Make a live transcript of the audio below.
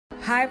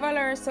Hi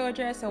Valor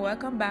Soldiers, so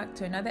welcome back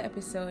to another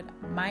episode.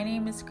 My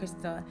name is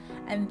Crystal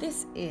and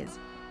this is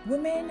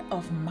Women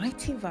of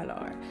Mighty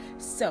Valor.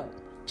 So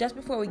just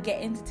before we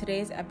get into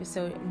today's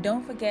episode,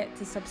 don't forget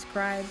to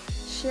subscribe,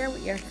 share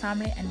with your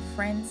family and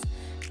friends,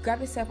 grab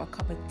yourself a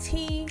cup of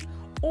tea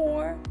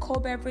or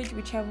cold beverage,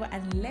 whichever,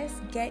 and let's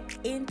get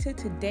into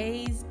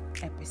today's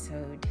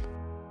episode.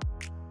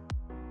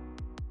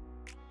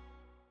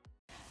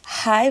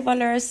 Hi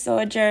Valor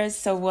Soldiers,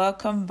 so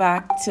welcome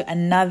back to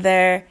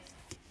another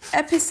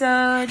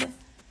episode.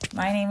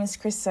 My name is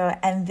Crystal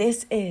and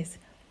this is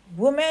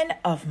Women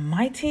of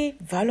Mighty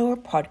Valor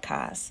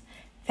podcast.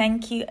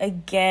 Thank you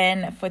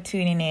again for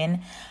tuning in.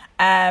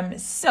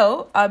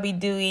 So I'll be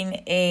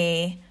doing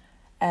a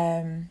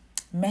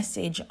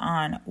message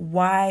on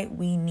why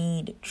we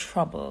need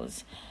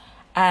troubles.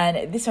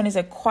 And this one is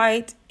a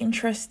quite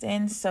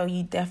interesting, so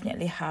you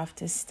definitely have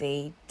to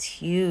stay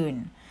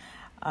tuned.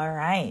 All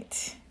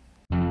right.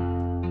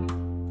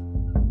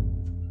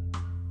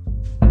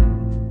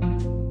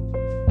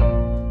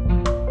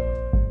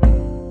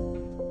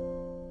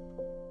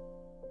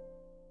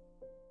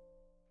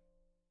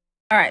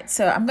 All right,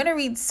 so I'm going to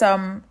read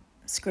some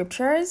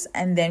scriptures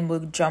and then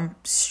we'll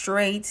jump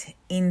straight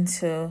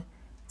into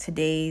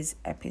today's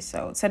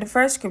episode. So the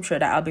first scripture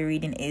that I'll be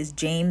reading is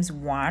James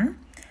 1,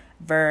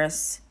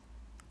 verse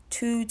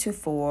 2 to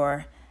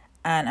 4.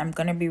 And I'm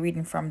going to be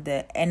reading from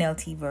the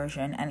NLT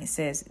version. And it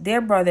says, "Dear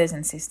brothers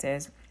and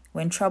sisters,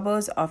 when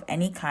troubles of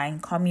any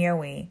kind come your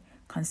way,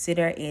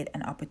 consider it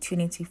an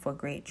opportunity for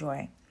great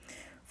joy.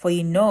 For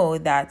you know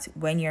that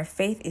when your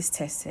faith is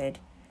tested,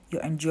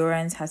 your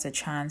endurance has a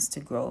chance to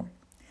grow.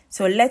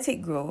 So let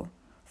it grow,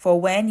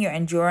 for when your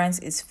endurance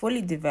is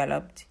fully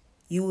developed,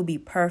 you will be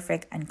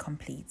perfect and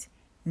complete,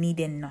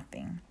 needing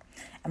nothing."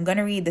 I'm going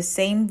to read the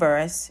same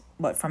verse,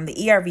 but from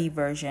the ERV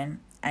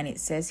version, and it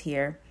says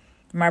here,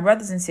 "My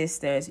brothers and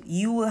sisters,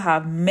 you will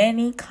have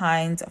many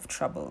kinds of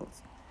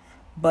troubles,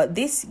 but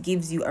this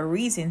gives you a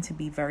reason to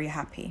be very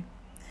happy.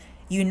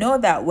 You know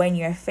that when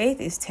your faith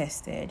is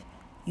tested,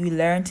 you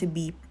learn to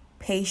be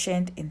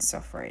patient in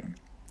suffering.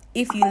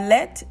 If you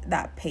let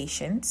that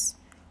patience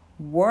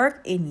work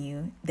in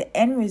you, the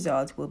end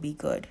result will be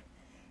good.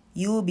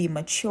 You will be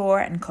mature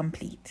and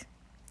complete.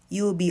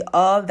 You will be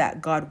all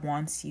that God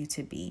wants you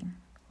to be."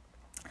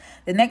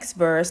 The next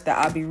verse that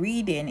I'll be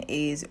reading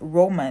is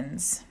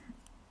Romans.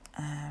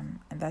 And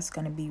that's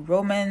going to be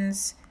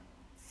Romans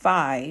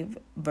 5,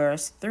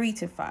 verse 3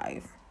 to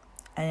 5.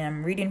 And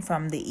I'm reading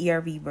from the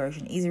ERV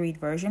version, Easy Read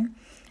version.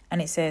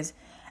 And it says,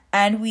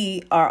 "And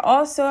we are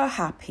also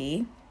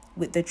happy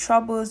with the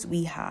troubles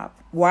we have."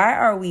 Why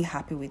are we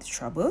happy with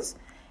troubles?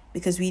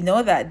 Because we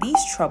know that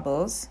these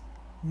troubles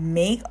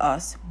make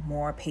us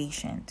more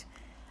patient.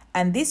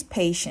 And this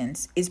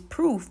patience is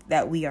proof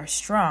that we are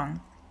strong.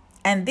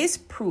 And this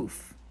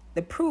proof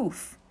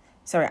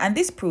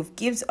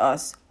gives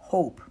us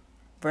hope.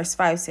 Verse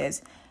 5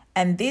 says,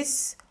 "And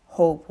this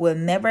hope will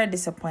never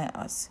disappoint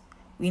us.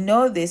 We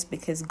know this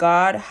because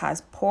God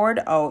has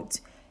poured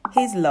out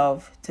his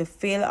love to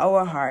fill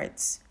our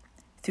hearts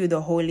through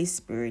the Holy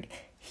Spirit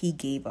he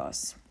gave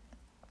us."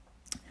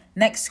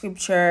 Next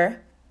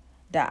scripture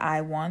that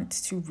I want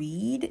to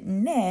read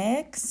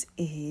next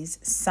is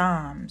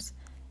Psalms,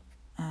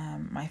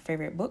 my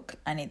favorite book,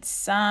 and it's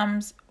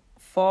Psalms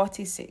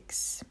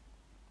 46,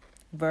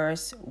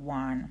 verse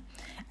 1.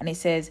 And it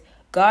says,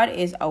 "God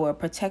is our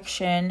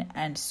protection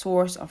and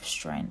source of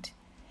strength.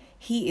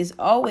 He is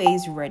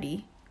always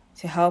ready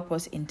to help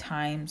us in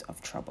times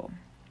of trouble."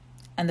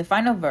 And the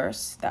final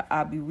verse that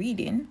I'll be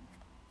reading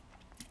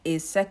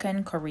is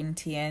 2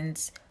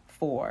 Corinthians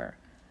 4,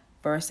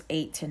 verse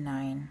 8 to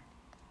 9.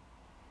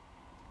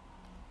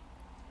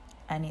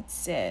 And it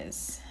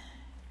says,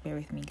 bear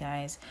with me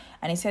guys,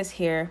 and it says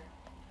here,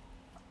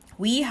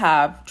 "We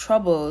have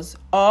troubles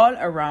all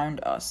around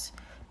us,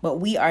 but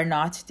we are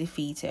not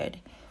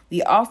defeated.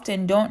 We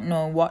often don't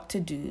know what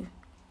to do,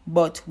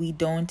 but we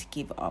don't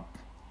give up.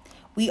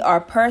 We are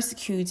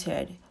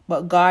persecuted,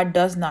 but God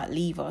does not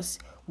leave us.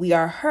 We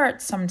are hurt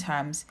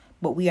sometimes,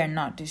 but we are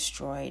not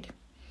destroyed."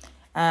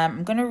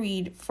 I'm going to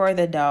read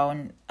further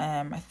down,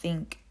 I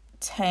think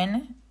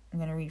 10. I'm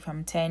going to read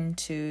from 10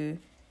 to...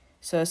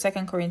 So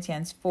 2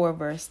 Corinthians 4,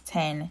 verse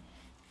 10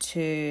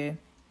 to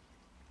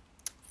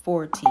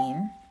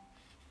 14.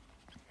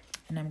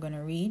 And I'm going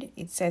to read.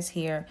 It says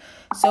here,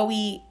 So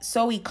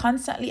we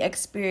constantly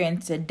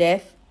experience the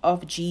death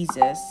of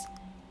Jesus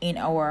in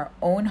our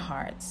own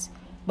hearts.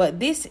 But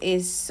this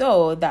is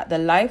so that the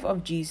life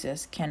of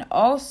Jesus can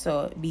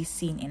also be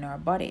seen in our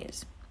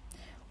bodies.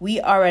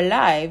 We are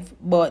alive,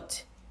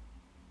 but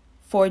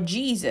for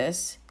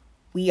Jesus,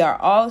 we are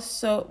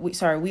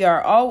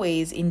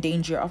always in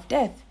danger of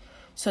death.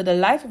 So the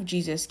life of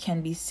Jesus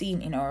can be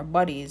seen in our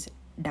bodies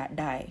that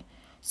die.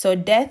 So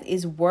death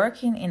is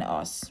working in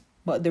us,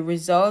 but the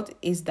result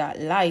is that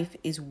life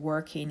is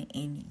working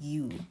in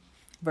you.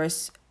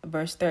 Verse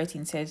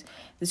 13 says,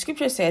 the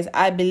scripture says,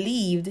 "I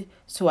believed,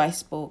 so I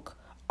spoke."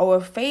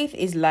 Our faith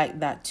is like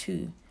that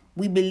too.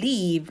 We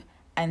believe,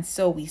 and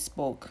so we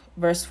spoke.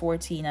 Verse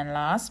 14 and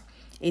last,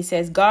 It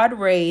says, God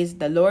raised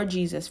the Lord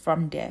Jesus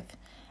from death,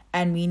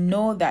 and we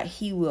know that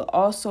he will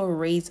also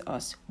raise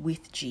us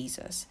with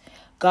Jesus.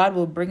 God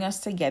will bring us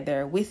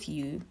together with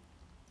you,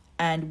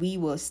 and we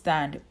will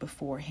stand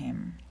before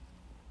him.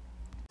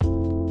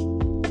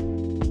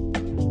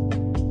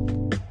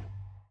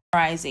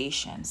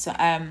 Summarization.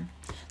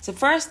 So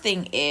first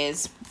thing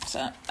is,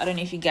 so I don't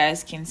know if you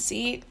guys can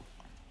see it.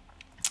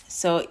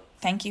 So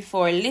thank you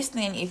for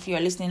listening. If you're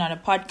listening on a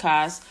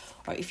podcast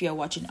or if you're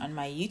watching on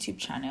my YouTube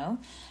channel.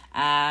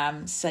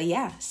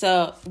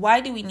 So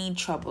why do we need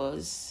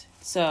troubles?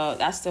 So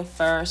that's the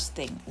first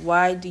thing.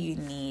 Why do you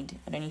need,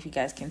 I don't know if you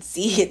guys can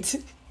see it.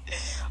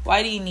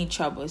 Why do you need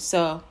troubles?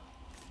 So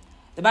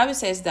the Bible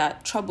says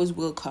that troubles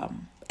will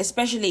come,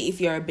 especially if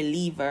you're a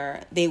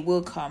believer, they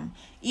will come.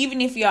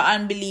 Even if you're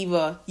an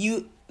unbeliever,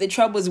 the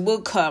troubles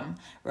will come,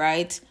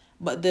 right?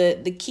 But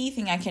the key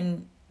thing I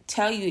can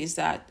tell you is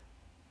that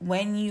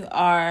when you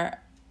are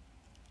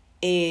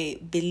a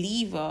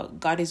believer,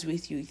 God is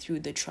with you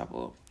through the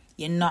trouble.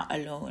 You're not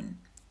alone,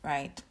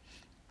 right?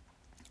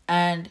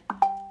 And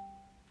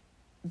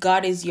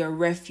God is your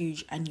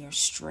refuge and your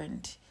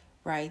strength,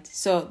 right?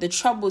 So the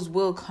troubles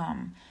will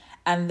come.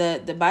 And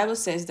the Bible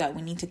says that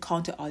we need to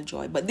count it all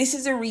joy. But this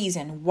is the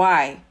reason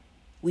why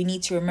we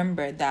need to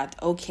remember that,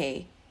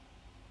 okay,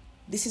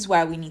 this is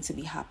why we need to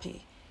be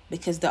happy.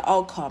 Because the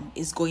outcome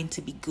is going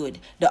to be good.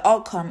 The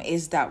outcome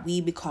is that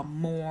we become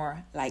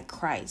more like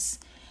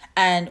Christ.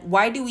 And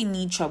why do we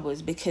need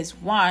troubles? Because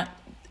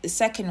the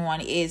second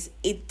one is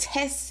it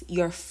tests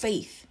your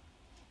faith.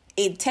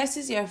 It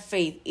tests your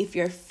faith if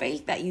your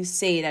faith that you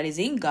say that is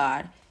in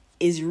God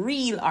is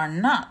real or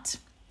not.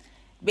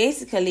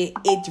 Basically,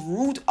 it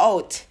root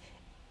out.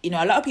 A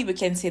lot of people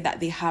can say that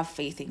they have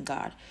faith in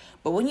God.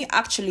 But when you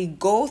actually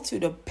go through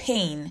the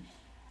pain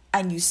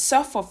and you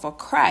suffer for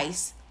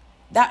Christ,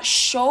 that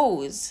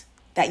shows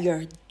that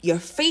your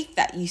faith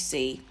that you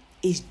say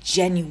is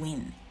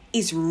genuine.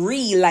 It's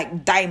real,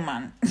 like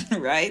diamond,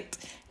 right?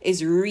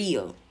 It's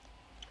real.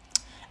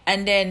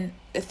 And then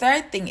the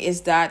third thing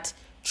is that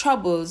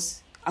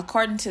troubles,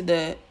 according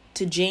to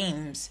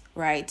James,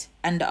 right,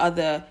 and the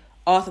other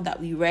author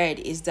that we read,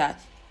 is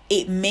that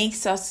it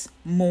makes us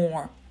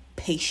more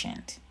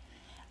patient,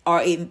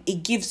 or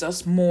it gives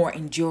us more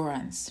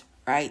endurance,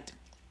 right?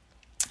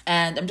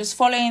 And I'm just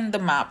following the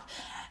map.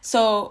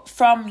 So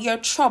from your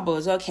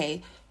troubles,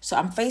 okay, so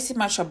I'm facing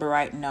my trouble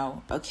right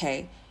now,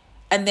 okay?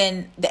 And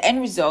then the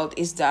end result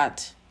is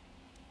that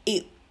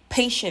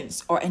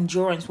patience or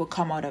endurance will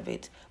come out of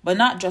it. But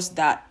not just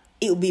that,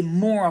 it will be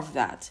more of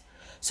that.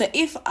 So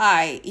if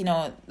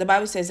the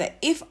Bible says that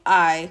if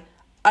I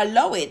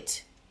allow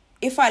it,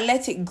 if I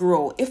let it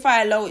grow, if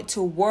I allow it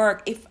to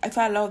work, if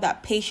I allow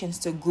that patience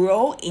to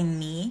grow in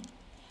me,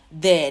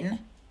 then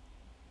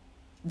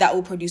that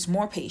will produce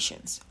more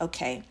patience,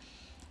 okay?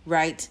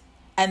 Right?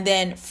 And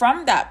then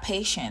from that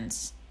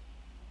patience,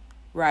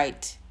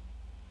 right,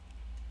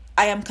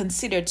 I am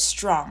considered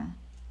strong,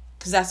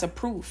 because that's a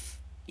proof.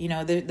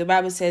 The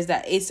Bible says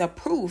that it's a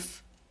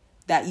proof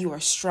that you are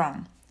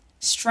strong.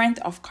 Strength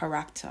of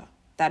character.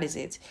 That is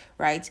it,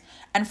 right?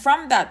 And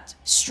from that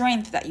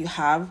strength that you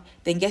have,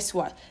 then guess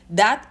what?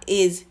 That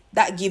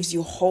gives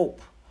you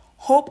hope.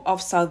 Hope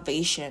of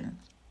salvation.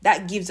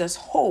 That gives us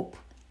hope.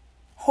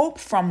 Hope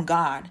from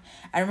God.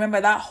 And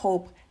remember, that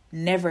hope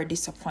never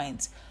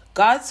disappoints.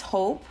 God's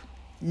hope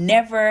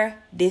never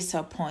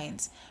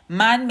disappoints.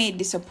 Man may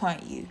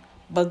disappoint you,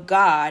 but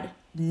God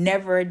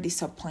never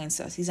disappoints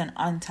us. He's an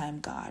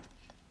on-time God,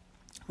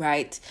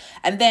 right?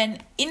 And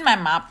then in my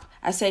map,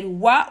 I said,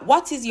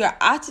 what is your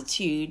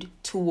attitude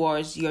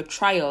towards your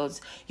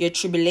trials, your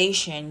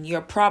tribulation,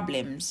 your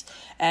problems,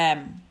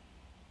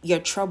 your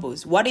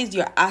troubles? What is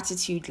your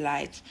attitude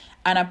like?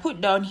 And I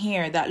put down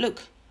here that,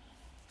 look,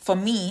 for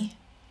me,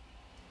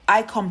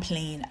 I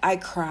complain, I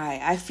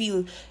cry, I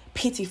feel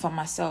pity for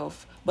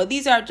myself. But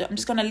I'm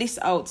just going to list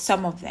out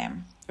some of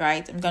them,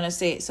 right? I'm going to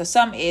say, so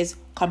some is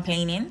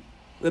complaining,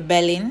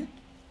 rebelling,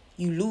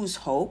 you lose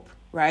hope,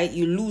 right?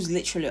 You lose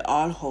literally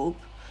all hope.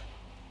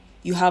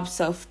 You have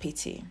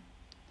self-pity.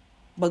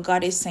 But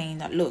God is saying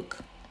that, look,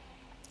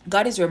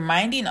 God is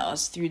reminding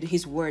us through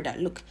his word that,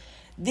 look,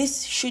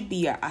 this should be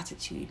your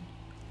attitude.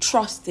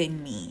 Trust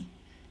in me.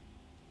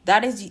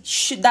 That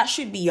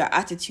should be your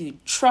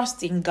attitude.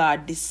 Trust in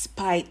God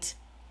despite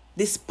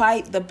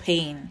the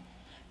pain.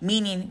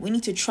 Meaning we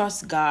need to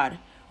trust God,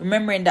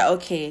 remembering that,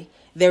 okay,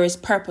 there is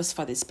purpose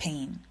for this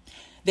pain.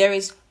 There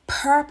is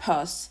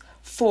purpose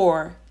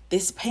for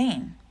this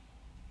pain.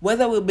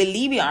 Whether we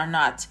believe it or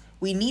not,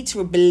 we need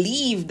to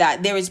believe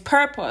that there is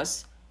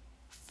purpose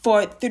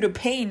through the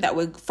pain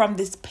from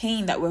this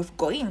pain that we're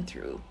going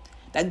through.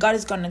 That God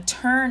is going to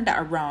turn that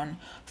around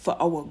for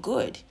our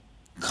good.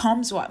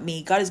 Comes what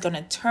may, God is going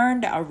to turn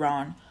that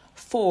around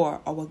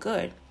for our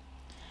good.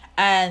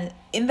 And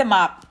in the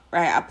map,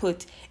 right, I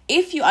put,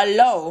 if you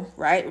allow,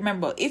 right,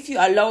 remember, if you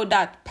allow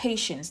that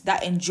patience,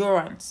 that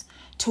endurance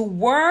to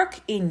work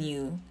in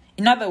you,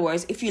 in other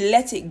words, if you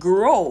let it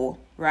grow,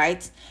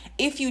 right,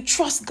 if you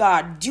trust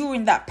God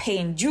during that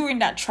pain, during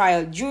that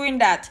trial, during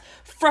that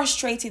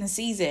frustrating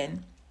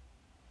season,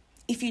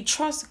 if you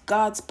trust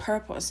God's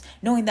purpose,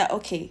 knowing that,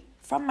 okay,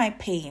 from my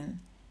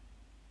pain,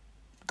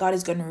 God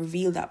is going to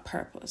reveal that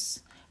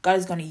purpose. God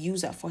is going to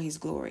use that for his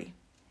glory.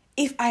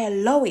 If I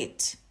allow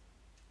it,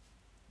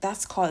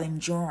 that's called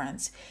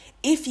endurance.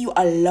 If you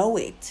allow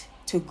it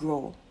to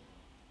grow,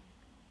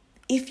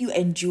 if you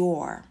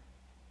endure,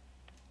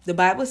 the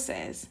Bible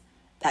says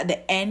that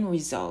the end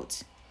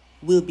result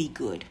will be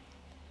good.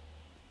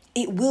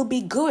 It will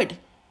be good.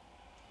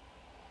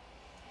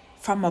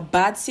 From a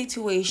bad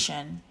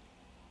situation,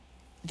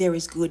 there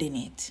is good in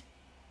it.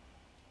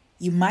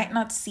 You might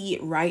not see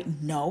it right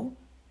now.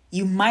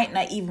 You might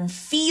not even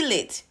feel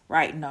it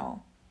right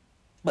now.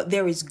 But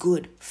there is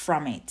good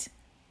from it.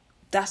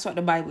 That's what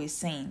the Bible is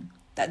saying.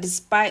 That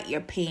despite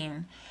your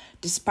pain,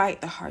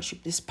 despite the hardship,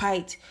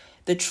 despite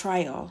the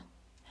trial,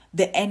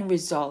 the end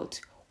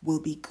result will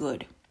be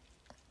good.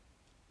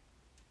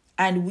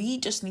 And we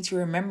just need to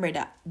remember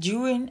that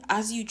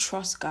as you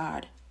trust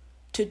God,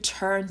 to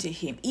turn to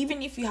him,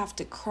 even if you have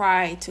to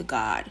cry to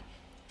God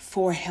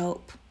for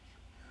help.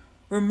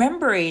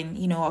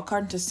 Remembering,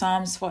 according to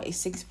Psalms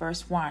 46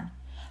 verse 1,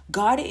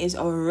 God is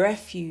our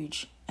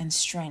refuge and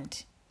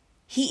strength.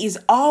 He is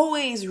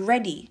always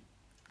ready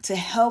to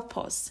help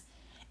us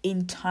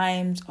in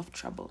times of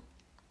trouble.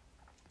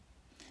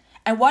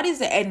 And what is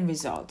the end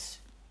result?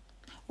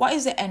 What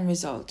is the end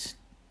result?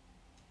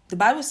 The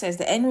Bible says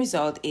the end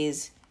result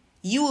is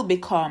you will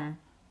become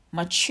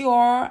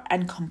mature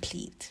and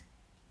complete.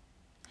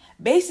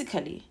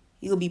 Basically,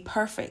 you'll be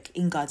perfect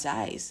in God's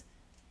eyes.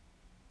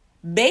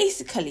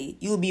 Basically,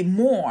 you'll be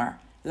more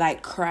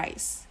like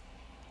Christ.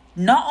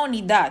 Not only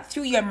that,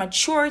 through your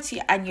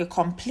maturity and your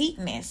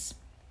completeness,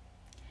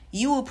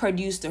 you will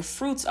produce the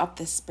fruits of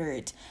the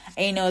Spirit.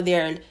 And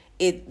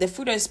the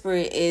fruit of the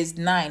Spirit is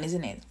 9,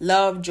 isn't it?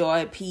 Love,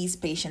 joy, peace,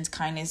 patience,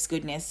 kindness,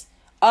 goodness,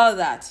 all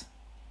that,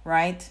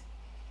 right?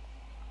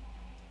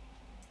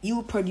 You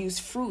will produce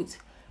fruit.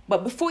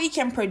 But before you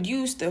can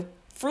produce the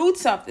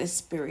fruits of the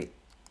Spirit,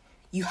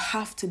 you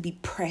have to be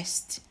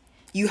pressed.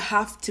 You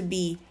have to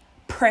be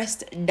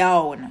pressed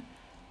down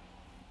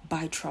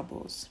by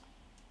troubles.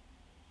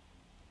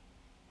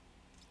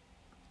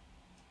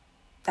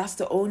 That's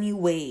the only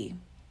way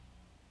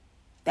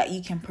that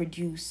you can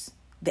produce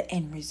the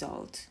end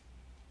result.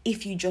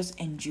 If you just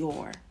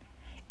endure,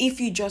 if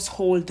you just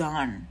hold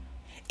on,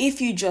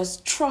 if you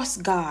just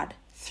trust God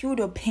through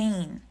the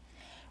pain,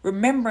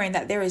 remembering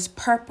that there is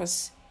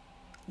purpose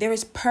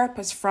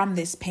from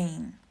this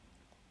pain.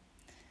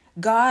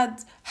 God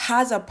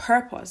has a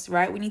purpose,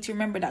 right? We need to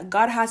remember that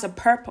God has a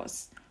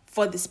purpose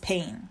for this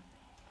pain.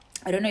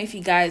 I don't know if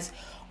you guys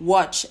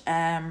watch,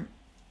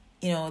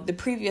 the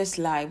previous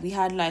live. We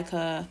had like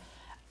a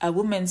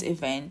women's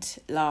event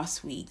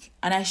last week,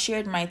 and I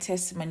shared my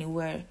testimony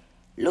where,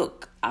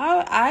 look,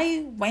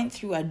 I went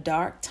through a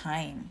dark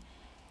time,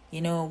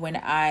 when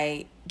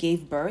I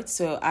gave birth.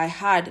 So I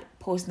had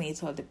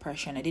postnatal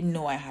depression. I didn't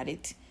know I had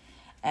it.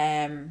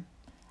 And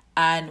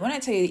when I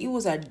tell you, it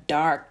was a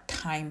dark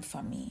time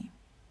for me.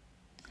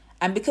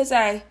 And because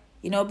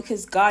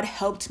because God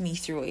helped me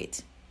through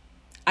it,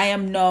 I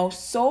am now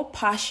so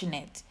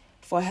passionate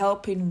for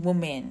helping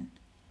women,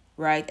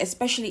 right?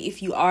 Especially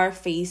if you are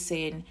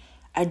facing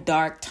a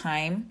dark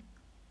time.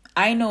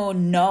 I know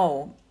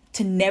now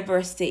to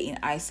never stay in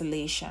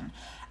isolation.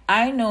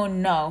 I know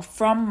now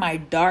from my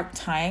dark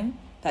time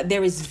that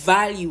there is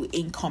value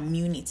in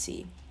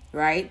community,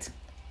 right?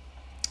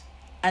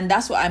 And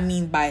that's what I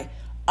mean by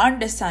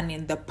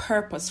understanding the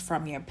purpose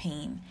from your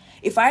pain.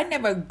 If I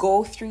never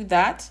go through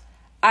that,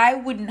 I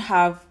wouldn't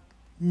have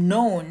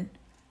known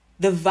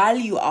the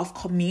value of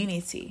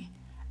community.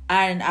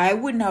 And I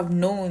wouldn't have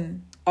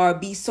known or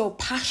be so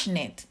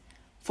passionate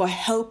for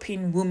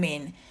helping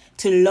women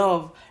to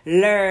love,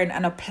 learn,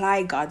 and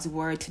apply God's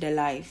word to their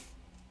life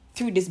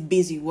through this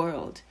busy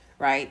world,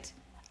 right?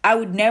 I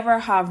would never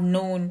have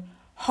known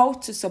how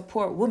to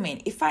support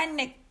women if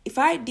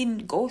I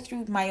didn't go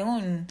through my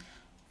own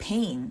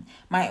pain,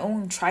 my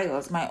own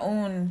trials, my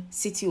own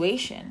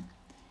situation.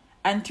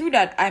 And through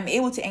that, I'm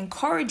able to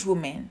encourage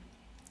women,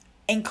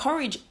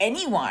 encourage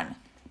anyone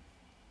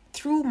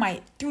through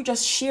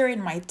just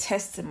sharing my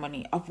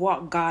testimony of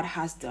what God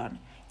has done.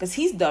 Because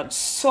he's done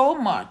so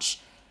much,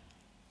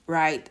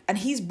 right? And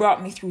he's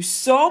brought me through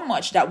so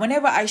much that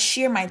whenever I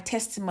share my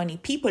testimony,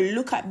 people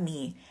look at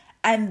me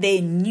and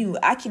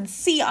I can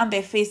see on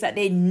their face that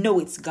they know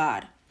it's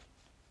God.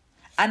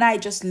 And I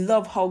just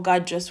love how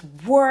God just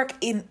work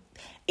in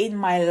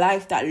my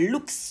life that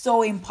looks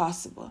so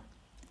impossible.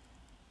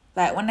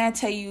 Like when I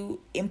tell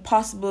you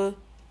impossible.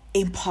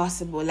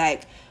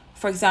 Like,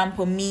 for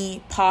example,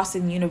 me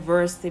passing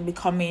university,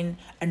 becoming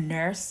a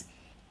nurse,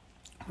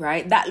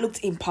 right? That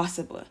looked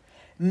impossible.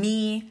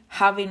 Me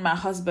having my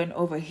husband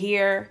over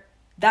here,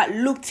 that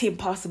looked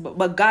impossible,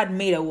 but God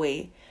made a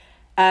way.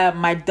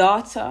 My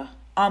daughter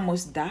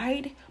almost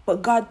died,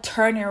 but God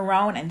turned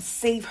around and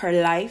saved her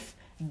life.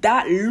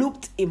 That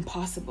looked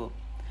impossible.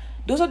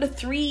 Those are the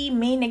 3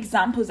 main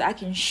examples I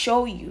can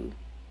show you,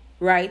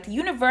 right?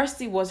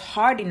 University was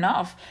hard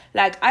enough.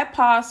 Like I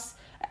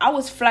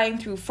was flying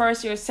through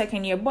first year,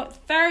 second year, but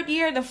third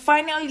year, the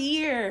final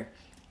year,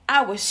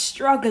 I was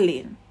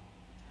struggling.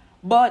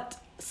 But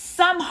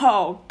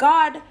somehow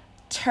God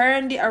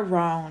turned it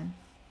around,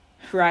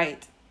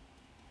 right?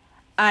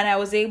 And I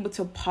was able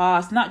to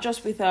pass, not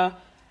just with I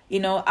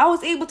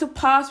was able to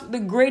pass with the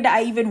grade that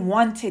I even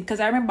wanted. Because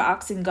I remember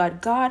asking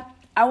God,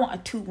 I want a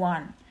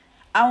 2-1.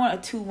 I want a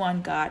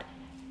 2-1, God.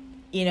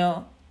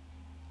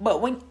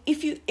 But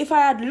if I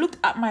had looked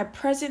at my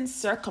present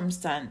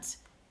circumstance,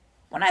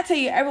 when I tell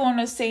you, everyone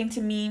was saying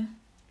to me,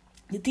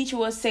 the teacher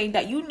was saying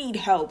that you need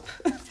help.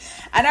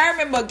 And I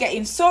remember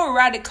getting so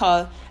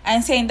radical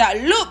and saying that,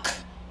 look,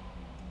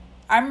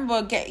 I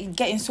remember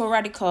getting so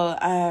radical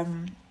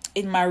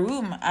in my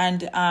room.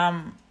 And,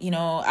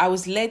 I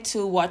was led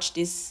to watch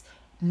this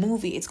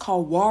movie. It's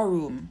called War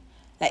Room.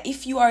 Like,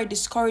 if you are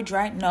discouraged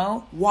right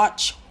now,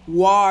 watch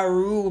War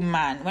Room,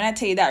 man. When I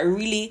tell you that,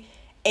 really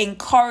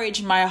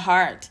encouraged my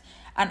heart.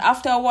 And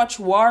after I watched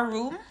War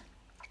Room,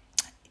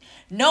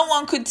 no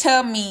one could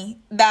tell me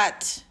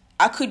that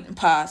I couldn't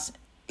pass.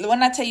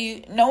 When I tell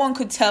you, no one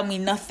could tell me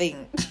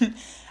nothing.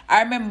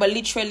 I remember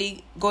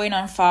literally going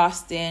on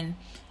fasting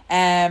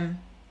and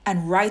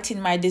writing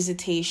my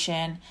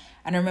dissertation.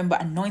 And I remember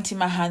anointing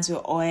my hands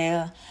with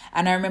oil.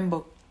 And I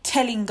remember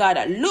telling God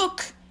that,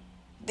 look,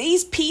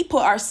 these people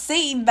are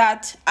saying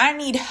that I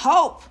need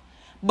help.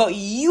 But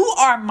you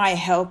are my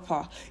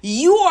helper.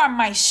 You are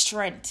my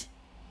strength.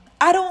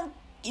 I don't,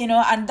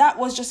 and that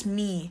was just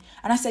me.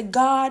 And I said,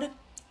 God,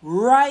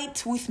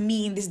 write with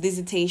me in this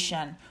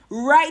dissertation.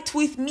 Write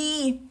with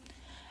me.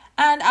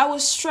 And I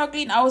was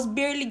struggling. I was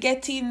barely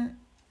getting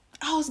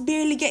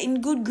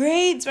good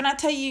grades when I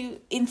tell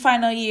you in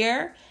final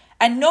year.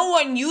 And no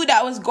one knew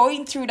that I was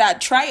going through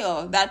that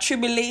trial, that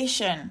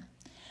tribulation.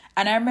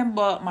 And I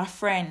remember my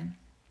friend,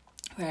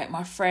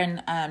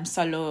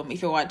 Salome,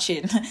 if you're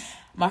watching,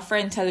 my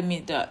friend telling me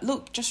that,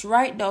 look, just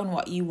write down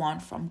what you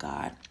want from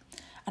God.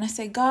 And I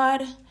said,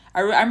 God,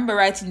 I remember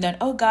writing down,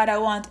 oh God, I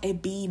want a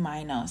B-.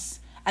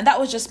 And that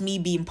was just me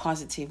being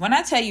positive. When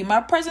I tell you my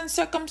present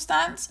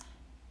circumstance,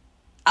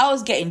 I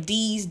was getting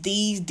D's.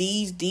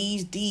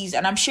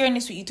 And I'm sharing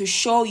this with you to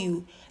show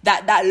you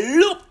that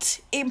looked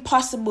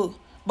impossible.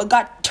 But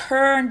God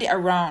turned it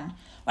around.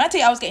 When I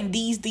tell you I was getting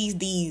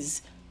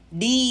D's.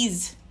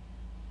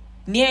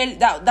 Nearly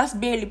that's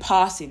barely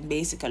passing,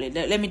 basically.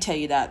 Let me tell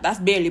you that's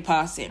barely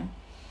passing.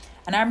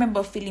 And I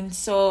remember feeling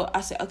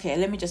I said, okay,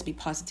 let me just be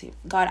positive.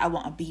 God, I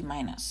want a B-.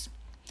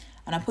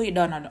 And I put it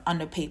down on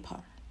the paper.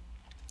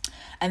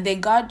 And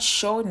then God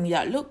showed me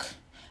that, look,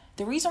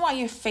 the reason why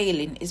you're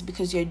failing is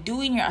because you're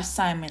doing your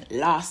assignment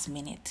last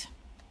minute.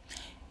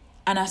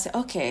 And I said,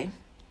 okay.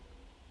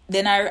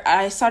 Then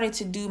I started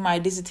to do my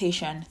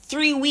dissertation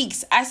 3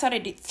 weeks. I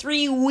started it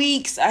 3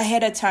 weeks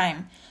ahead of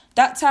time.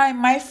 That time,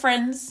 my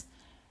friends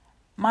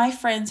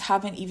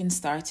haven't even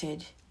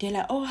started. They're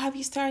like, oh, have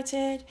you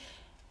started?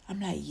 I'm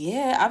like,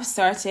 yeah, I've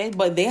started,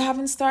 but they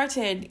haven't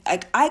started.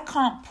 Like, I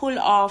can't pull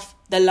off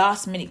the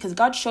last minute, because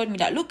God showed me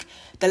that, look,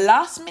 the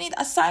last minute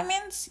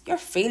assignments, you're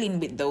failing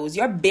with those.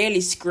 You're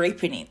barely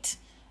scraping it.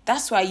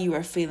 That's why you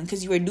are failing,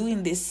 because you were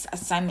doing this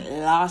assignment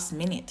last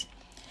minute.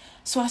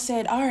 So I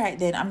said, all right,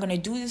 then I'm going to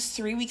do this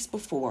 3 weeks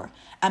before.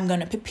 I'm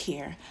going to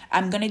prepare.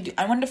 And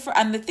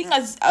the thing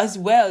as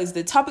well is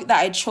the topic that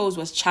I chose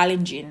was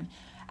challenging.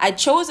 I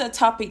chose a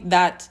topic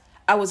that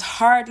I was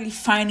hardly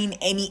finding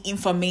any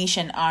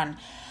information on.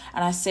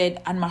 And I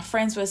said, and my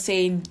friends were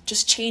saying,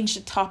 just change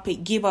the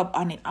topic, give up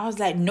on it. I was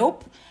like,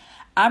 nope,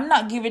 I'm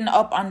not giving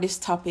up on this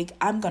topic.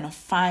 I'm going to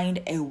find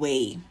a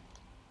way.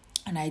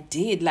 And I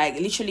did. Like,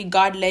 literally,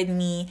 God led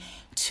me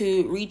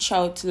to reach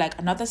out to like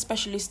another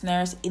specialist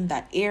nurse in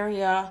that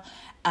area.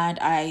 And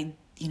I,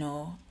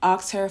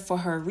 asked her for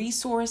her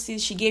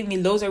resources. She gave me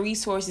loads of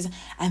resources.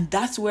 And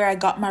that's where I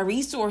got my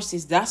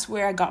resources. That's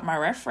where I got my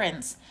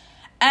reference.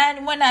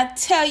 And when I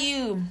tell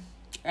you,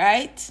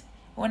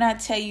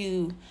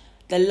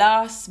 the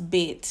last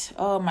bit,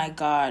 oh my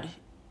God,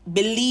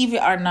 believe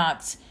it or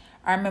not,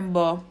 I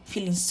remember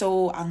feeling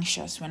so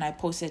anxious when I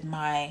posted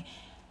my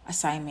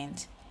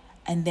assignment.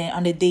 And then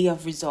on the day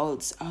of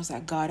results, I was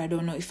like, God, I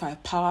don't know if I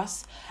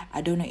pass.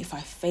 I don't know if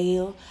I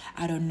fail.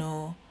 I don't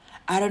know,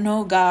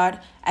 God.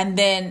 And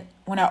then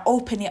when I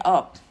open it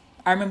up,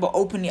 I remember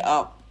opening it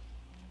up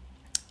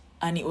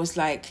and it was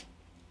like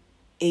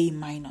A-.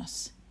 And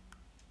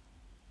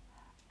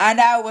when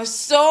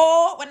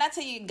I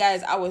tell you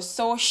guys, I was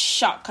so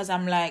shocked, because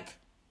I'm like,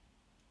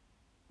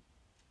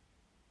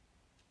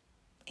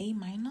 A-?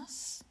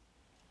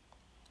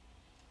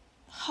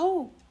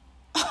 How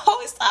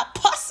is that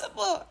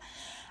possible?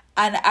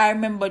 And I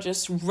remember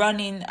just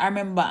running. I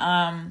remember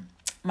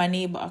my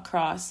neighbor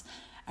across.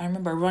 I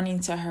remember running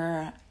to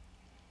her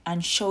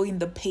and showing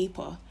the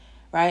paper,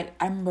 right?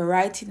 I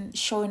remember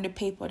showing the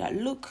paper that,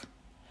 look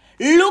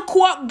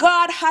what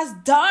God has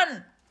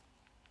done.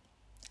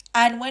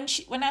 And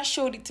when I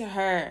showed it to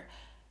her,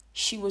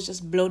 she was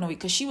just blown away,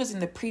 because she was in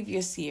the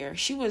previous year.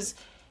 She was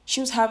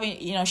having,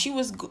 she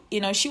was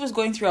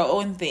going through her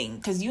own thing,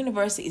 because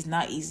university is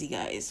not easy,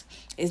 guys.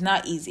 It's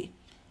not easy.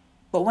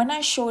 But when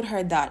I showed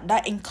her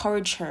that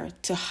encouraged her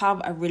to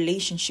have a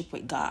relationship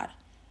with God,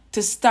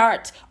 to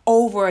start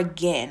over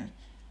again.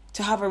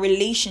 to have a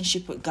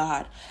relationship with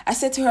God. I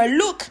said to her,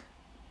 look,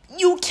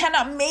 you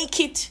cannot make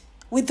it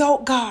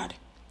without God.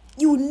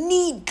 You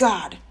need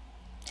God.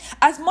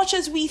 As much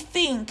as we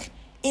think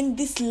in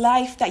this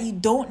life that you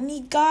don't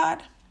need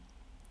God,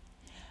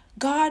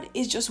 God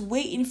is just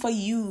waiting for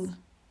you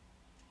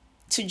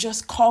to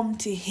just come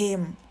to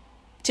him,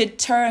 to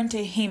turn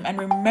to him, and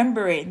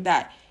remembering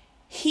that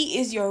he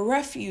is your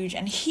refuge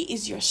and he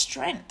is your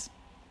strength.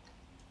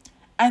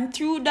 And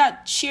through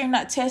that, sharing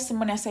that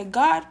testimony, I said,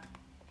 God,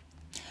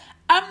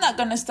 I'm not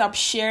going to stop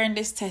sharing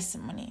this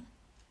testimony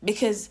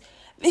because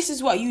this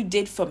is what you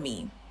did for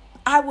me.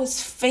 I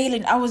was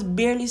failing. I was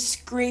barely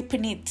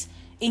scraping it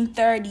in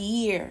third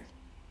year.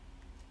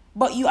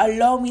 But you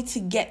allow me to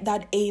get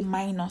that A-.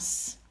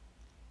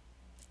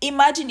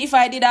 Imagine if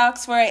I did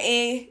ask for an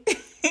A.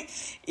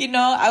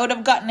 I would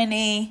have gotten an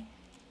A.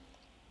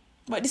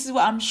 But this is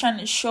what I'm trying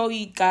to show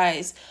you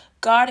guys.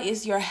 God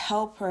is your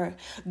helper.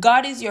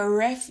 God is your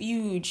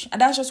refuge.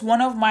 And that's just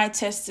one of my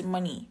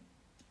testimony.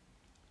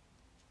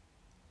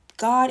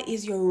 God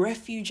is your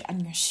refuge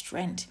and your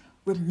strength.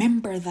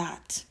 Remember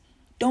that.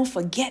 Don't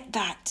forget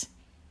that.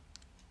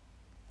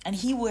 And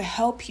he will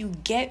help you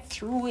get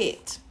through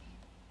it.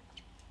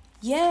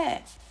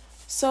 Yeah.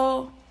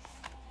 So,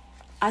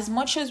 as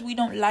much as we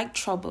don't like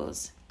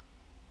troubles,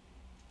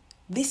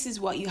 this is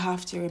what you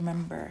have to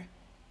remember.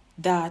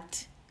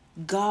 That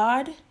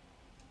God,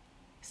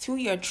 through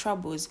your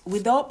troubles,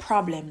 without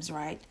problems,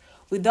 right?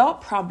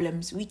 Without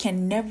problems, we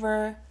can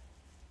never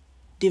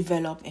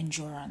develop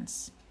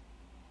endurance.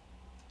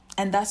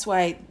 And that's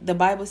why the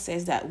Bible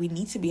says that we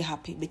need to be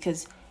happy,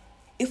 because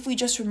if we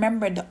just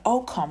remember the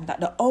outcome, that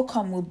the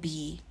outcome will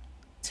be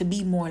to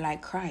be more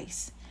like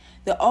Christ.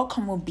 The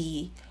outcome will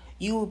be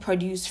you will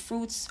produce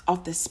fruits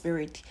of the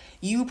Spirit.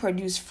 You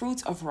produce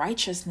fruits of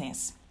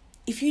righteousness.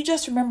 If you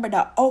just remember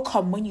that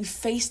outcome when you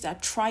face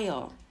that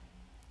trial,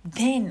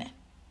 then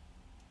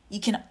you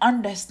can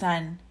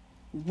understand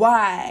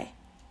why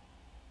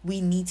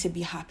we need to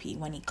be happy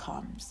when it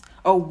comes,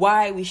 or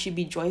why we should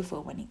be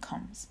joyful when it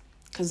comes,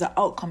 because the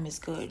outcome is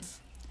good.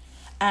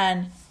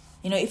 And,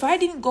 if I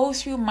didn't go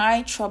through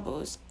my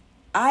troubles,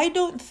 I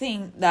don't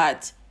think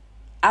that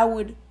I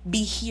would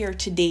be here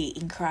today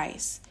in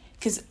Christ,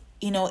 because,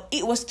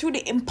 it was through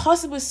the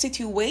impossible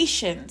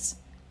situations,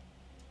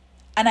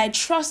 and I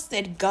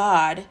trusted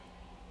God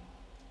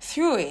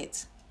through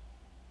it,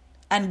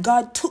 and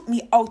God took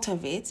me out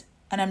of it,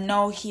 and I'm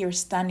now here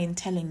standing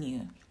telling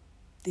you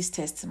this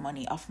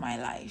testimony of my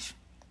life.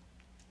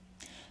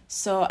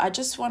 So I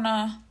just want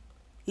to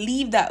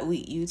leave that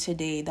with you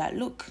today, that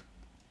look,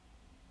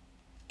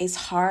 it's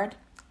hard,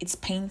 it's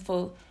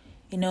painful.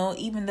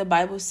 Even the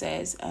Bible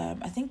says,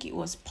 I think it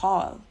was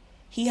Paul,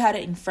 he had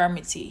an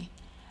infirmity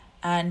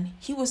and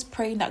he was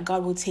praying that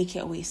God will take it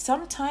away.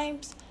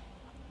 Sometimes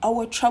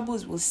our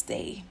troubles will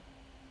stay,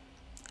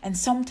 and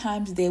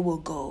sometimes they will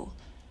go.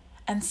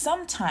 And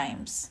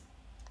sometimes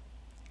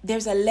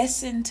there's a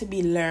lesson to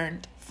be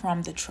learned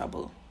from the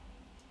trouble,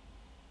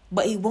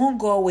 but it won't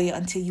go away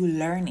until you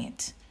learn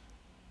it.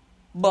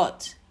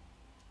 But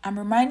I'm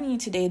reminding you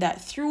today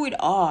that through it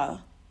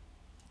all,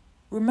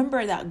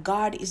 remember that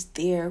God is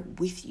there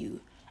with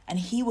you, and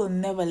he will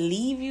never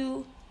leave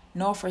you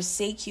nor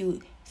forsake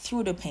you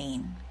through the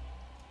pain.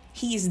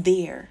 He is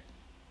there,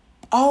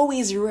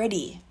 always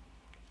ready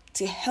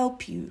to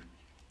help you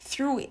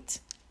through it.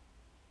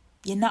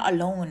 You're not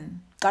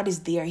alone. God is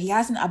there. He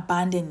hasn't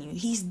abandoned you.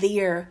 He's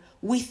there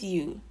with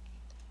you.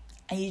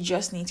 And you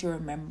just need to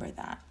remember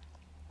that.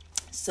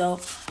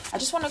 So I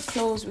just want to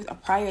close with a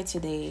prayer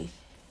today.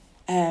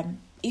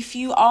 If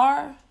you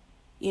are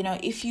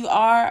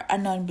a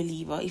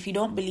non-believer, if you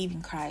don't believe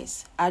in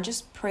Christ, I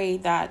just pray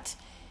that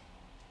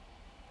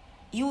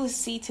you will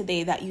see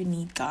today that you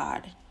need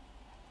God,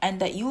 and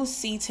that you will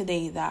see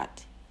today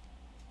that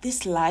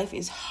this life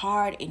is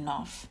hard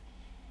enough,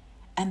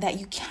 and that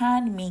you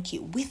can make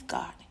it with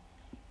God.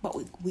 But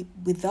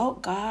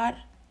without God,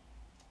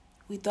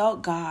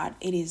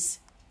 it is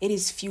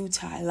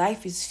futile.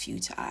 Life is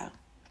futile.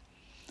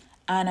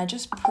 And I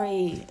just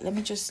pray, let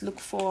me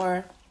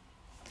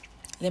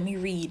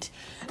read.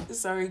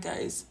 Sorry,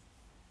 guys.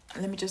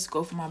 Let me just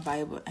go for my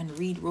Bible and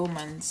read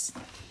Romans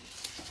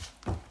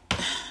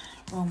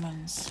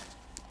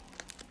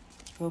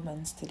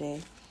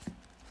today.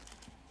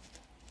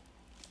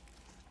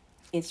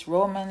 It's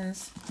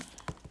Romans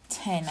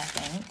 10, I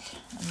think.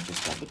 Let me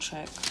just double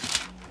check.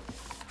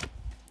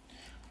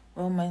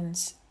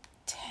 Romans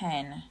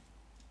 10.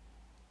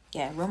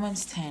 Yeah,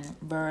 Romans 10,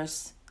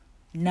 verse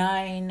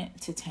 9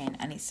 to 10.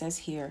 And it says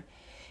here,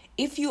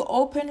 if you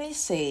openly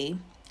say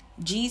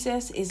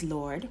Jesus is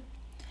Lord,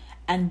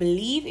 and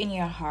believe in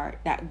your heart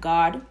that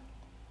God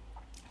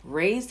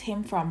raised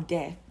him from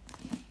death,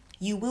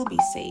 you will be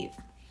saved.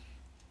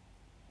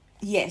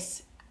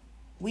 Yes,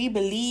 we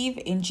believe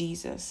in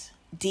Jesus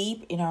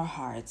deep in our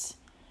hearts,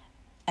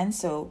 and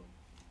so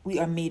we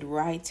are made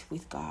right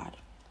with God.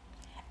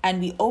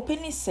 And we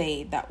openly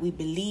say that we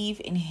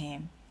believe in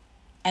him,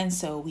 and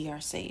so we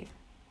are saved.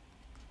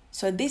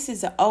 So this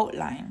is the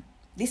outline.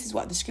 This is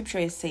what the scripture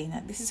is saying,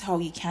 that this is how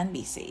you can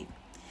be saved.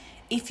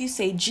 If you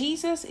say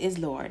Jesus is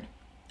Lord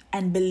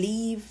and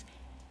believe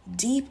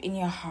deep in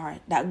your heart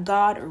that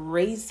God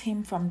raised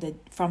him from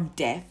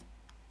death,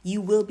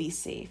 you will be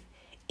saved.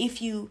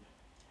 If you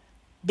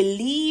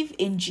believe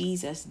in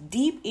Jesus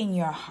deep in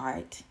your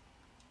heart,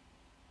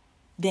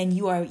 then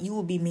you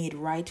will be made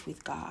right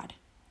with God.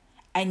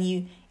 And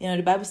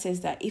the Bible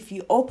says that if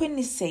you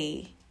openly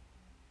say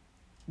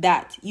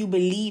that you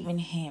believe in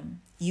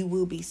him, you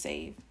will be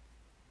saved.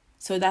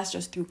 So that's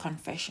just through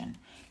confession.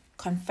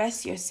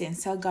 Confess your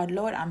sins. Tell God,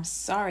 Lord, I'm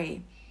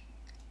sorry.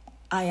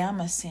 I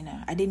am a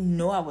sinner. I didn't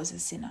know I was a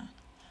sinner.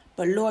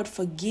 But Lord,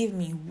 forgive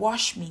me,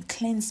 wash me,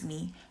 cleanse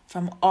me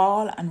from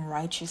all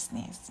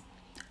unrighteousness.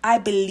 I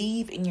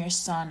believe in your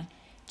Son,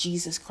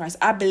 Jesus Christ.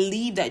 I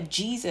believe that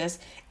Jesus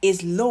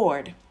is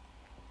Lord.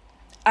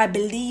 I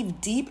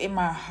believe deep in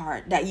my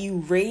heart that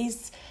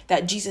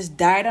that Jesus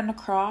died on the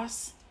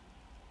cross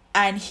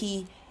and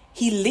he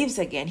lives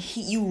again.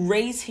 You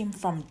raise him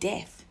from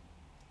death.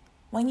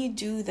 When you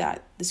do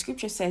that, the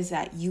scripture says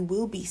that you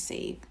will be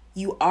saved.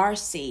 You are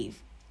saved.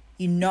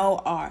 You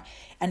now are.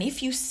 And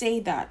if you say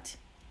that,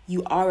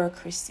 you are a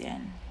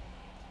Christian.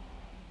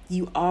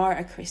 You are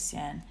a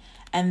Christian.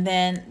 And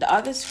then the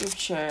other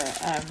scripture,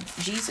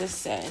 Jesus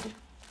said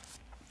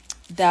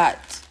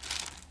that,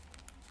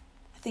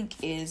 I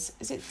think is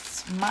it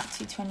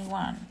Matthew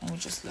 21? Let me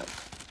just look.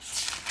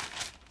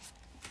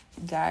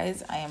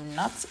 Guys, I am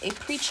not a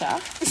preacher.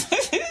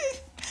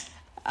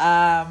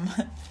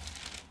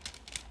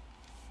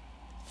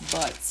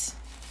 But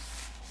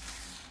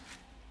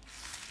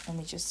let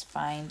me just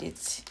find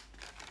it.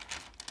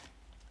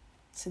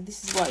 So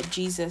this is what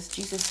Jesus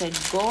said,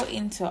 go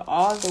into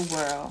all the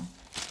world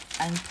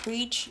and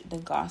preach the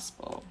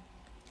gospel.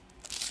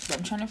 But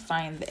I'm trying to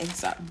find the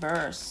exact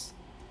verse.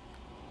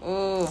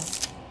 Oh,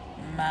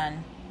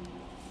 man.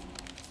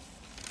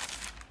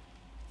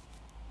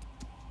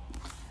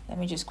 Let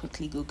me just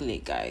quickly Google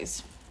it,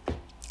 guys,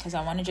 because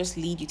I want to just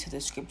lead you to the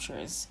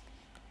scriptures.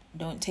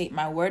 Don't take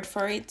my word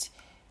for it.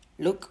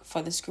 Look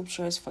for the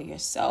scriptures for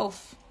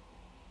yourself.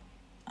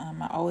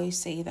 I always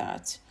say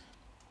that,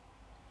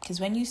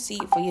 because when you see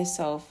it for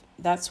yourself,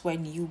 that's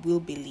when you will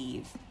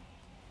believe.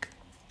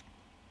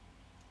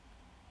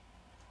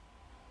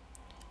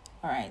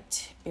 All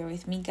right, bear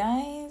with me,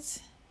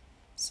 guys.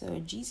 So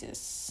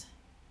Jesus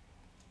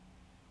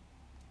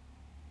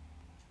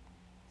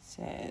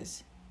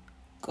says,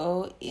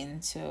 go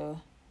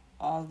into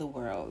all the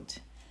world.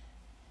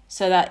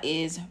 So that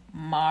is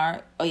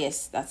Matthew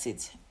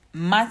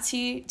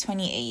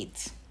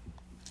 28,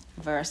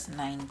 verse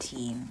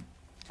 19.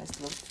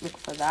 Let's look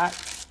for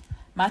that.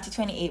 Matthew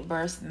 28,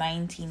 verse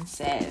 19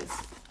 says,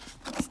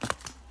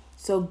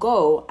 so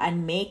go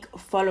and make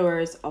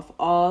followers of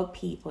all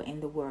people in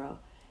the world.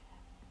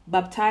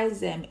 Baptize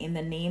them in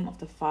the name of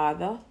the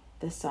Father,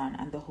 the Son,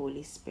 and the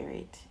Holy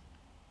Spirit.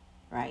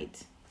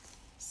 Right?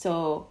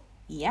 So,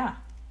 yeah.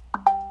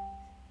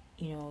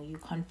 You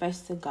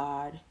confess to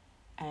God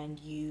and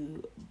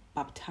you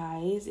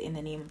baptize in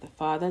the name of the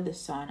Father, the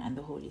Son, and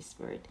the Holy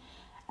Spirit.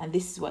 And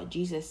this is what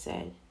Jesus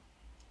said,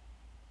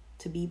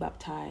 to be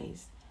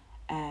baptized.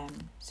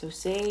 So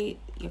say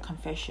your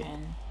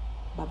confession,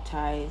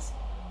 baptize,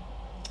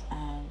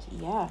 and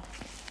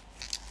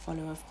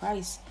follower of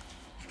Christ.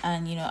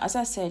 And as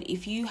I said,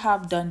 if you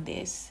have done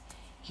this,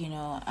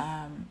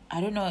 I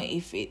don't know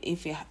if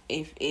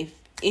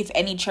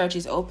any church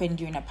is open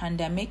during a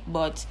pandemic,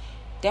 but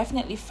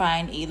definitely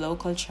find a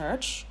local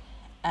church.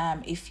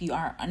 If you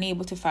are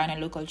unable to find a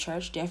local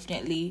church,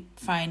 definitely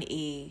find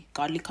a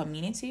godly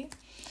community,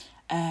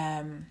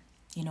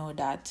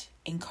 that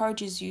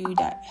encourages you,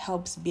 that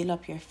helps build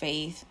up your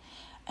faith.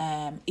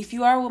 If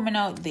you are a woman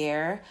out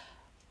there,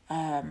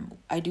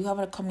 I do have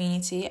a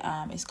community.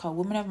 It's called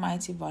Women of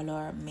Mighty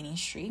Valor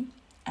Ministry,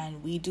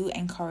 and we do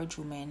encourage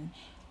women.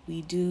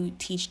 We do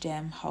teach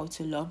them how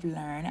to love,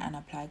 learn, and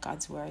apply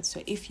God's word.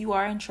 So if you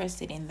are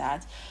interested in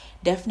that,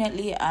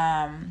 definitely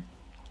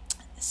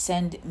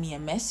send me a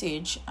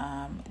message.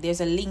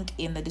 There's a link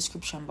in the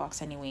description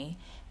box anyway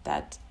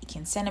that you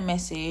can send a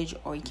message,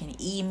 or you can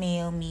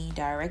email me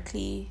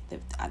directly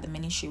at the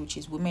ministry, which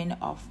is Women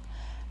of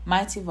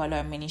Mighty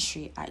Valor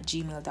Ministry at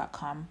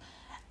gmail.com.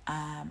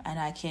 And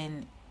I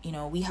can,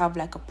 we have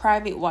like a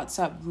private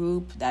WhatsApp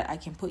group that I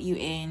can put you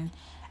in,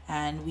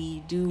 and we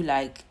do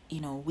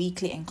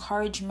weekly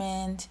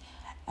encouragement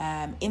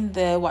in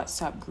the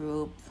WhatsApp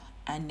group,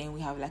 and then we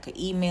have like an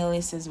email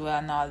list as well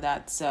and all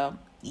that. So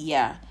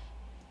yeah,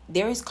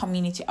 there is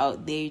community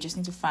out there. You just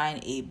need to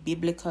find a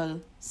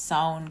biblical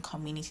sound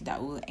community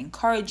that will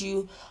encourage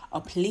you,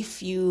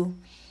 uplift you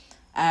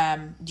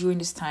during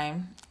this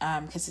time,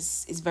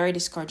 because it's very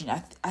discouraging.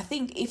 I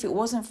think if it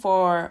wasn't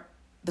for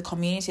the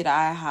community that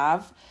I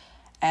have,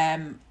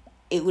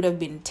 it would have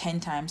been 10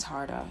 times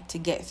harder to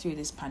get through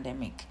this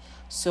pandemic.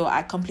 So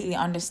I completely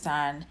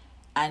understand,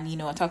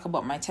 and I talk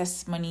about my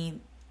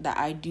testimony, that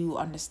I do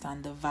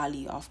understand the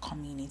value of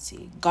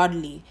community,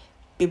 godly,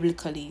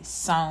 biblically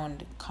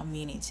sound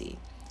community,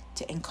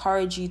 to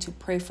encourage you, to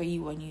pray for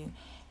you when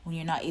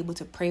you're not able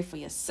to pray for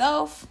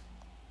yourself,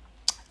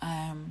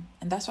 And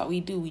that's what we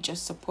do. We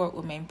just support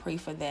women, pray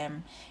for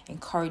them,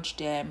 encourage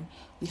them.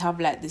 We have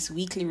like this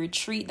weekly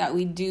retreat that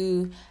we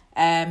do.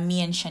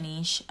 Me and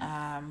Shanish,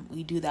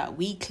 we do that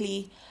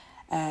weekly.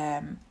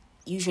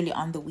 Usually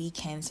on the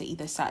weekends, so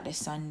either Saturday,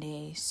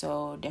 Sunday.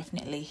 So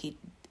definitely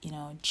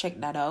check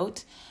that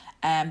out.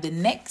 The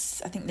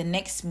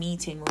next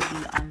meeting will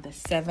be on the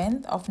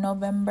 7th of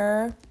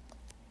November.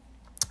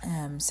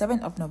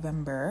 7th of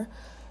November.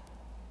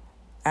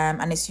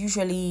 And it's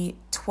usually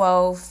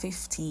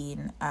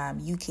 12:15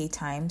 UK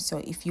time. So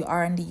if you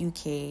are in the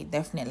UK,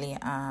 definitely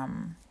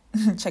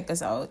check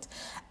us out.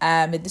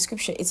 The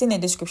description, it's in the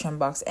description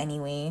box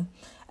anyway.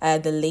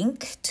 The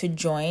link to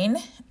join,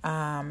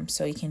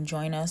 so you can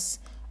join us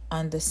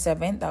on the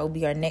 7th. That will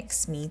be our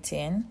next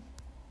meeting,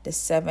 the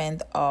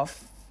 7th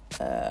of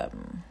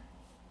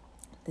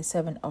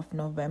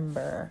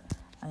November,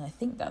 and I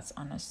think that's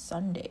on a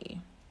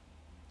Sunday.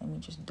 Let me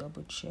just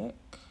double check.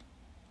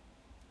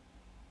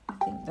 I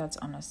think that's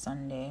on a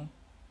Sunday.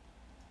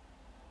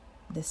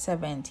 The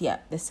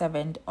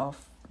 7th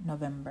of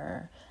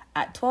November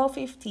at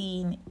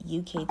 12:15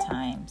 UK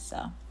time.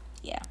 So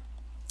yeah.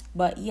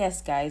 But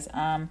yes, guys,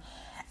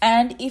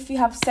 and if you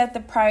have said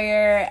the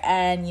prayer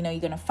and you're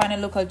gonna find a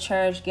local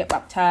church, get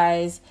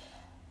baptized,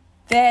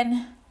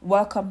 then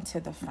welcome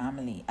to the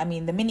family. I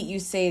mean, the minute you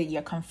say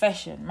your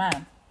confession,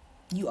 man,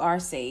 you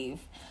are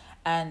saved.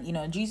 And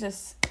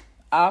Jesus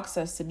asks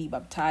us to be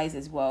baptized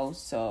as well.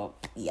 So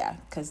yeah,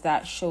 because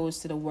that shows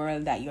to the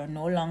world that you're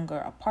no longer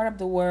a part of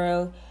the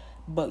world,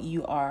 but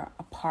you are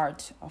a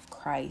part of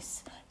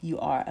Christ. You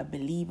are a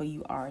believer.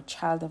 You are a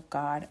child of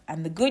God.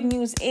 And the good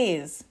news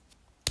is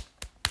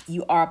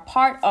you are a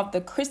part of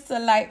the Crystal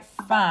Light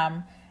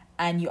fam,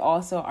 and you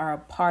also are a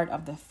part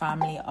of the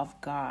family of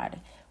God,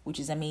 which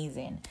is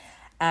amazing.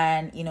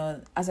 And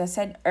as I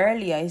said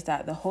earlier, is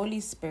that the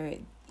Holy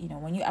Spirit,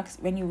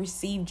 when you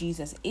receive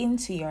Jesus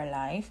into your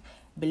life,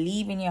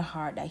 believe in your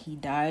heart that he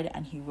died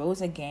and he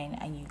rose again,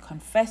 and you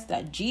confess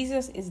that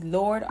Jesus is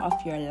Lord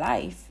of your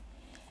life,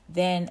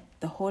 then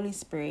the Holy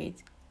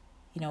Spirit,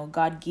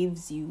 God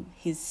gives you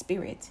his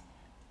spirit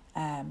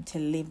to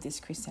live this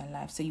Christian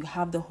life. So you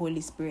have the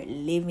Holy Spirit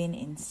living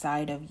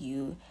inside of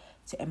you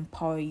to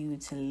empower you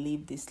to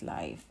live this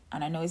life.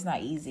 And I know it's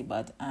not easy,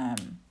 but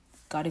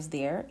God is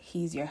there.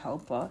 He's your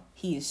helper.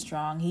 He is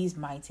strong. He's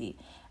mighty,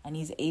 and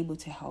he's able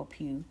to help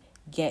you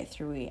get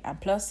through it. And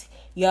plus,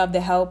 you have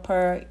the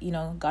helper,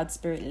 God's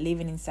Spirit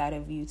living inside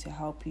of you to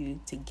help you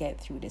to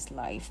get through this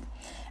life.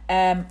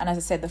 And as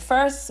I said, the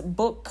first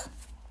book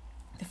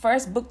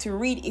to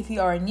read if you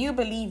are a new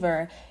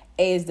believer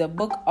is the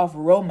book of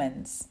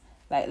Romans.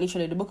 Like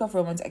literally, the book of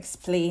Romans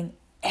explain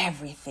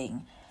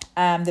everything.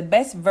 The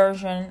best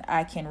version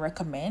I can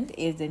recommend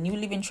is the New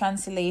Living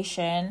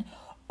Translation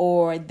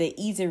or the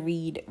Easy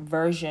Read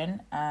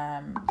version.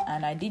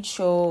 And I did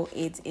show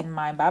it in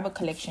my Bible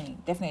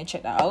collection. Definitely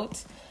check that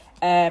out.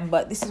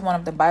 But this is one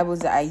of the Bibles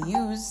that I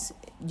use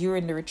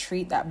during the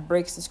retreat that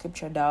breaks the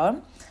scripture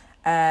down.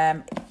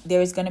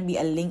 There is going to be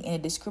a link in the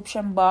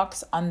description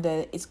box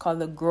it's called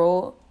the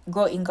Grow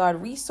in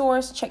God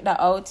resource. Check that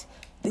out.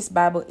 This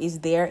Bible is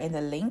there in the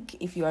link.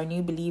 If you are a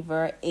new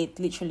believer, it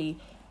literally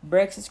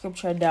breaks the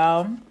scripture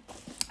down.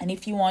 And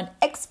if you want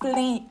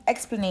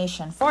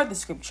explanation for the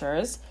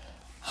scriptures,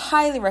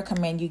 highly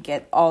recommend you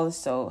get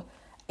also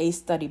a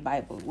study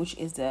Bible, which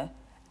is the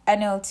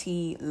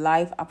NLT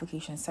Life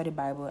Application Study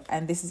Bible.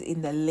 And this is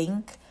in the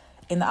link,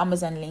 in the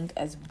Amazon link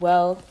as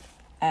well.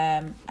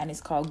 And it's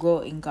called Grow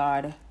in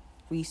God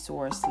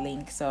resource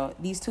link. So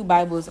these two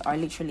Bibles are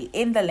literally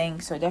in the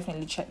link. So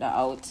definitely check that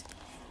out.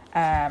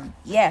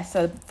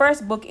 So the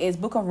first book is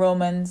Book of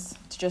Romans,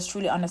 to just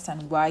truly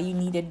understand why you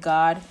needed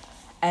God.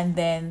 And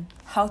then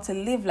how to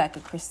live like a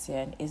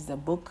Christian is the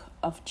book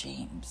of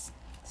James.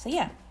 So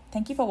yeah,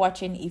 thank you for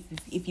watching.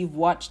 If you've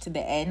watched to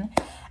the end,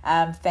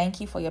 thank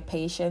you for your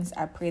patience.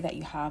 I pray that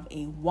you have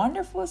a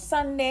wonderful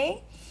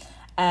Sunday,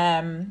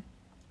 and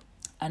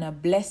a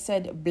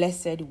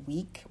blessed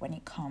week when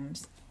it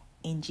comes.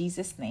 In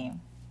Jesus'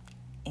 name,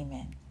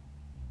 amen.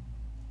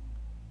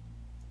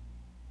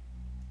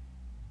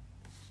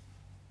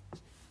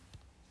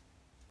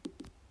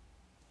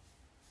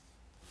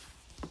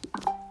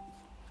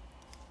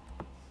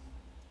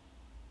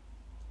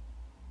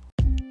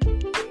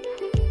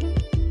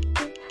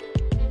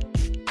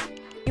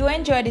 If you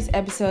enjoyed this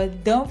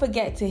episode, don't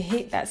forget to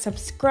hit that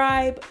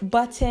subscribe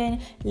button,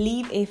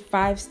 leave a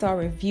 5-star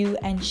review,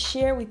 and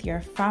share with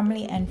your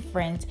family and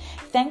friends.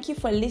 Thank you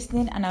for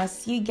listening, and I'll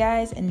see you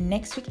guys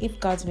next week if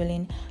God's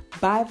willing.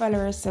 Bye,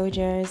 Valorous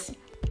Soldiers.